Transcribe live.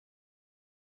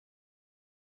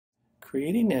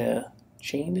Creating a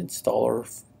chained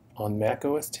installer on Mac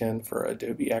OS X for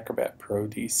Adobe Acrobat Pro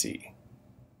DC.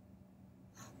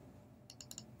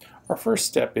 Our first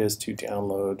step is to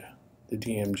download the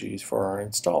DMGs for our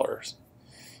installers.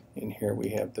 And here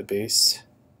we have the base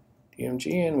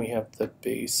DMG and we have the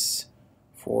base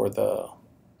for the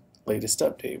latest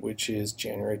update, which is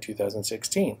January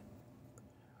 2016.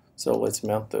 So let's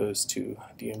mount those two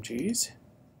DMGs.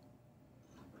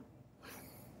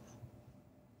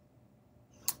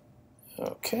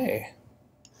 Okay.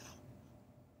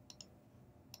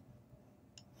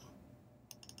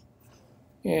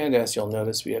 And as you'll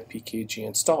notice, we have PKG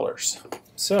installers.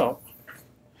 So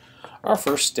our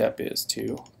first step is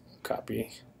to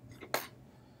copy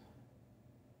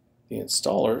the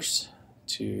installers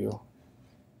to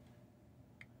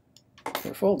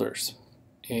their folders.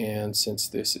 And since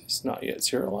this is not yet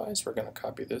serialized, we're going to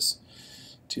copy this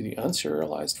to the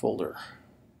unserialized folder.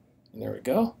 And there we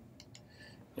go.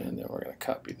 And then we're going to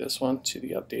copy this one to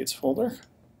the updates folder.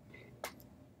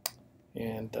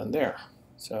 And done there.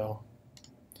 So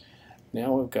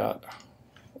now we've got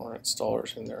our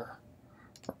installers in their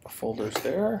proper folders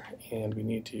there, and we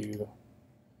need to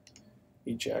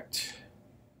eject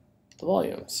the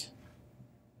volumes.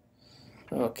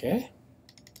 Okay.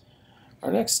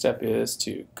 Our next step is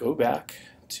to go back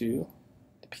to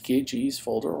the PKGs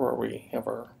folder where we have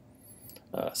our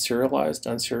serialized,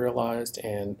 unserialized,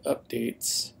 and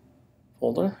updates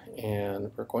folder, and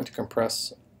we're going to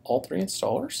compress all three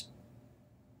installers.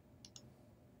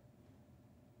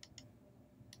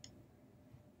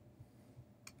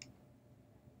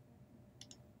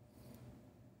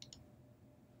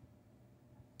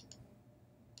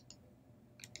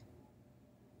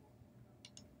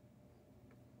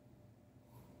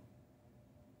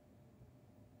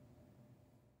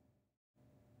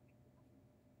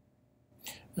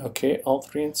 Okay, all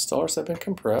three installers have been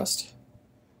compressed,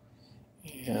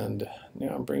 and now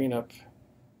I'm bringing up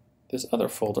this other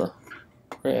folder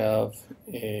where I have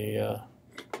a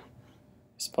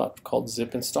spot called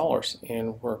zip installers,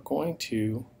 and we're going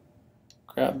to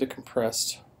grab the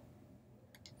compressed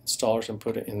installers and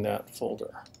put it in that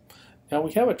folder. Now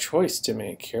we have a choice to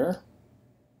make here.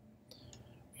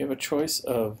 We have a choice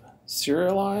of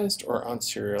serialized or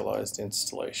unserialized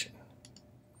installation.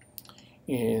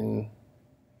 In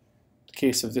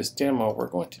case of this demo, we're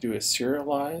going to do a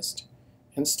serialized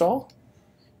install.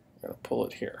 I'm going to pull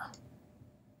it here.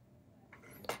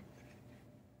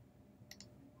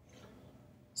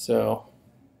 So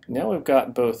now we've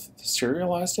got both the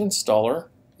serialized installer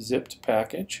zipped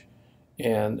package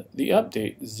and the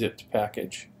update zipped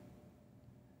package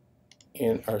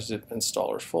in our zip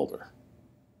installers folder.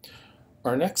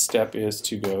 Our next step is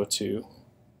to go to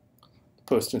the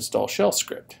post install shell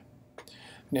script.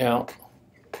 Now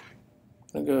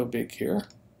I'll go big here.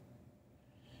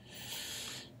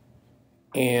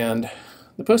 And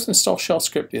the post install shell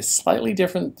script is slightly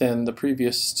different than the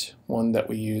previous one that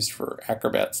we used for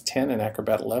Acrobat 10 and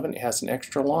Acrobat 11. It has an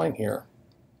extra line here.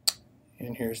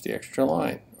 And here's the extra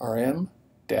line,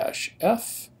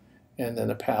 rm-f, and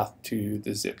then a path to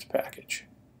the zipped package.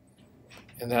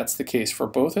 And that's the case for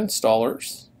both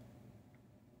installers.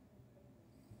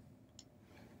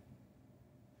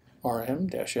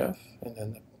 rm-f, and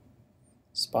then the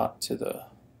spot to the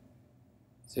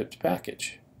zipped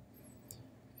package,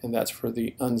 and that's for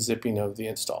the unzipping of the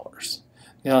installers.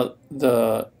 Now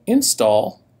the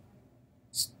install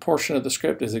portion of the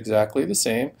script is exactly the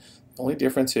same. The only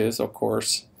difference is, of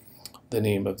course, the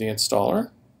name of the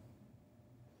installer,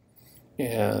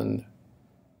 and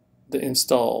the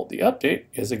update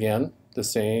is again the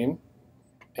same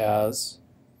as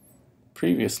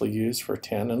previously used for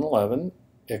 10 and 11,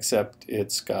 except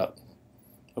it's got,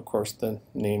 of course, the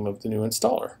name of the new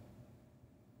installer.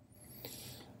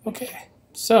 Okay,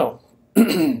 so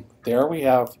there we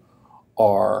have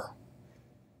our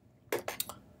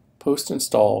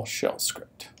post-install shell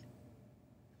script.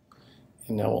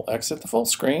 And now we'll exit the full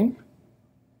screen,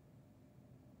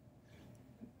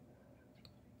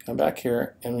 come back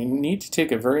here, and we need to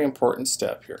take a very important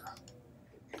step here.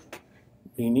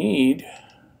 We need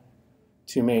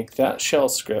to make that shell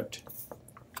script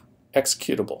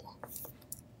executable.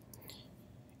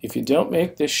 If you don't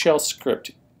make this shell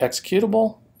script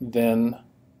executable, then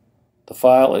the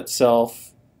file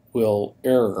itself will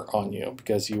error on you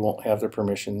because you won't have the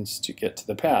permissions to get to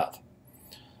the path.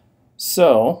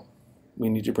 So we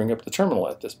need to bring up the terminal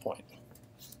at this point.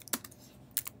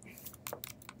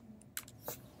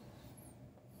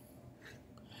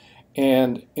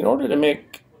 And in order to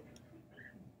make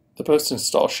the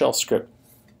post-install shell script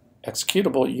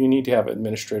executable, you need to have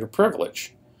administrative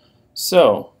privilege.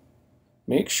 So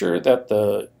make sure that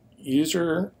the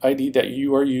user ID that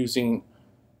you are using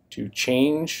to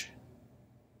change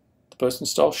the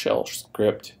post-install shell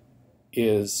script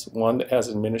is one that has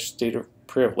administrative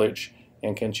privilege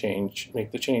and can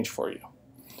make the change for you.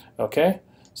 Okay,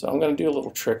 so I'm going to do a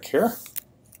little trick here.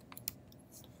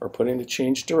 We're putting the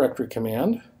change directory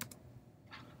command.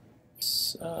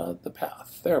 The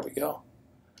path. There we go.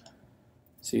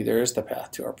 See, there's the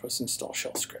path to our post-install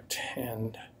shell script.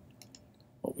 And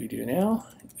what we do now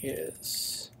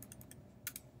is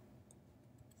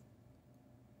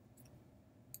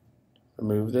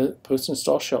remove the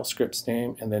post-install shell scripts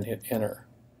name and then hit enter.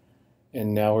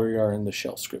 And now we are in the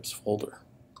shell scripts folder.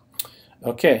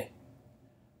 Okay,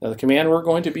 now the command we're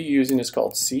going to be using is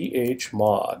called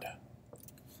chmod.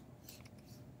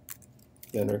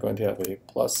 Then we're going to have a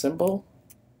plus symbol,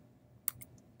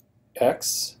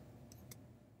 X,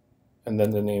 and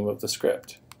then the name of the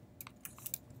script.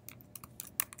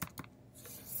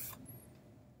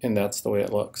 And that's the way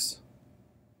it looks.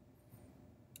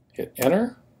 Hit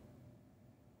enter,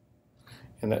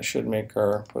 and that should make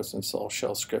our post-install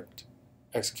shell script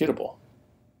executable.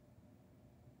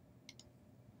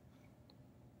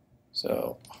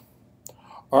 So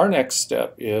our next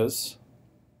step is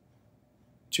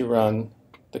to run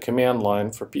the command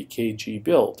line for pkg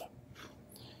build.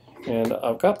 And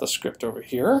I've got the script over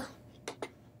here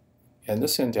and the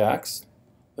syntax.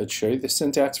 Let's show you the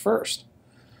syntax first.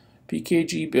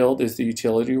 Pkg build is the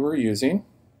utility we're using,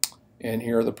 and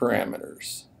here are the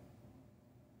parameters.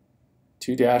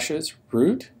 2 dashes,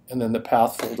 root, and then the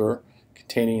path folder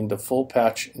containing the full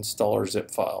patch installer zip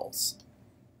files.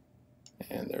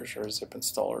 And there's our zip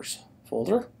installers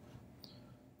folder.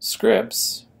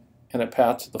 Scripts, and a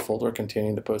path to the folder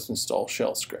containing the post-install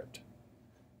shell script.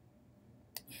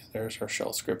 And there's our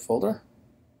shell script folder.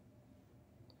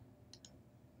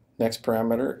 Next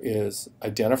parameter is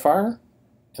identifier,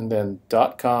 and then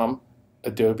 .com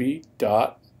adobe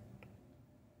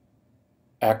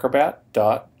acrobat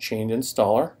change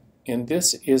installer, and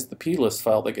this is the plist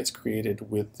file that gets created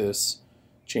with this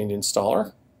change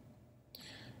installer.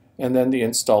 And then the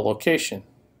install location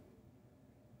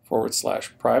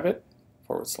 /private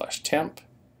 /temp,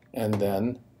 and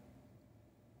then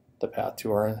the path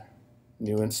to our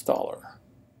new installer.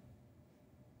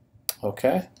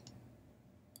 Okay,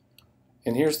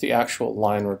 and here's the actual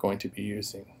line we're going to be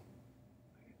using.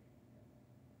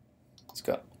 It's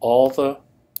got all the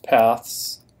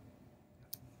paths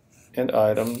and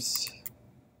items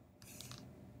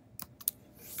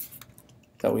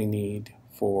that we need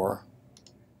for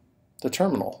the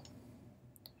terminal.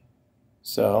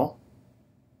 So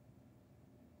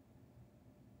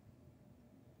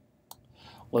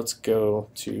let's go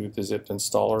to the zip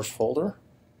installers folder.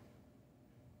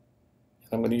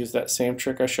 I'm going to use that same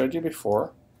trick I showed you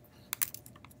before.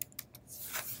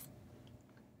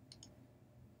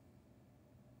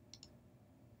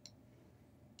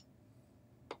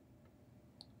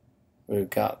 We've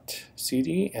got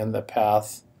CD and the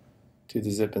path to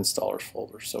the zip installers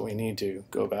folder. So we need to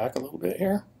go back a little bit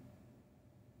here.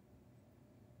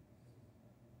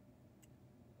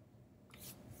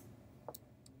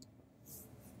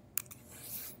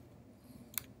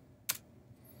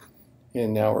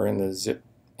 And now we're in the zip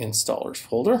installers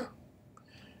folder.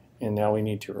 And now we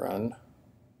need to run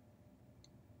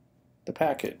the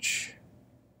package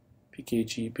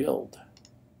pkg build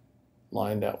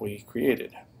line that we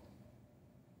created.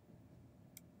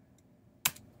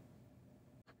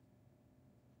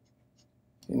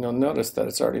 And you'll notice that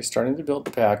it's already starting to build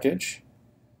the package.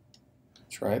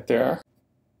 It's right there.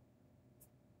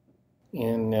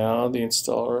 And now the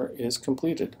installer is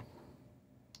completed.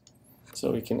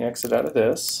 So we can exit out of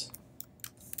this.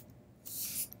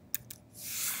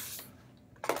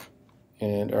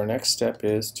 And our next step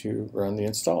is to run the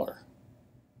installer.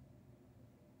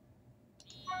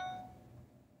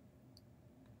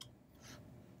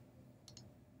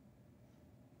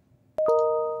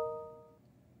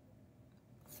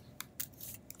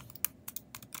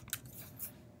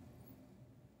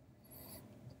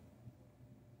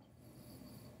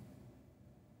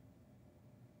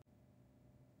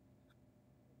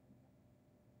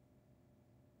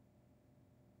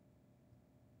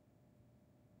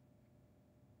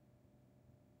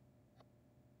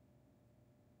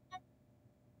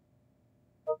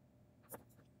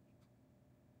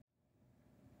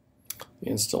 The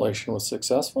installation was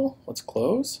successful. Let's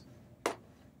close.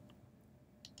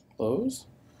 Close.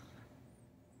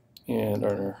 And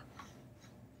our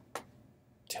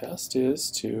test is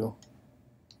to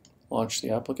launch the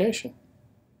application.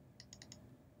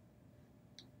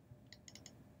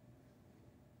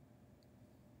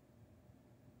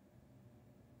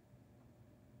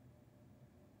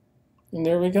 And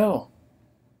there we go.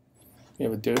 We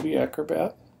have Adobe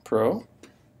Acrobat Pro.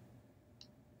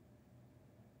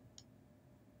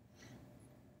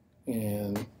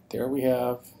 And there we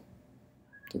have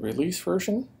the release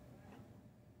version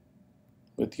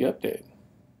with the update.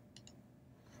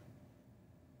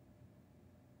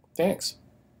 Thanks.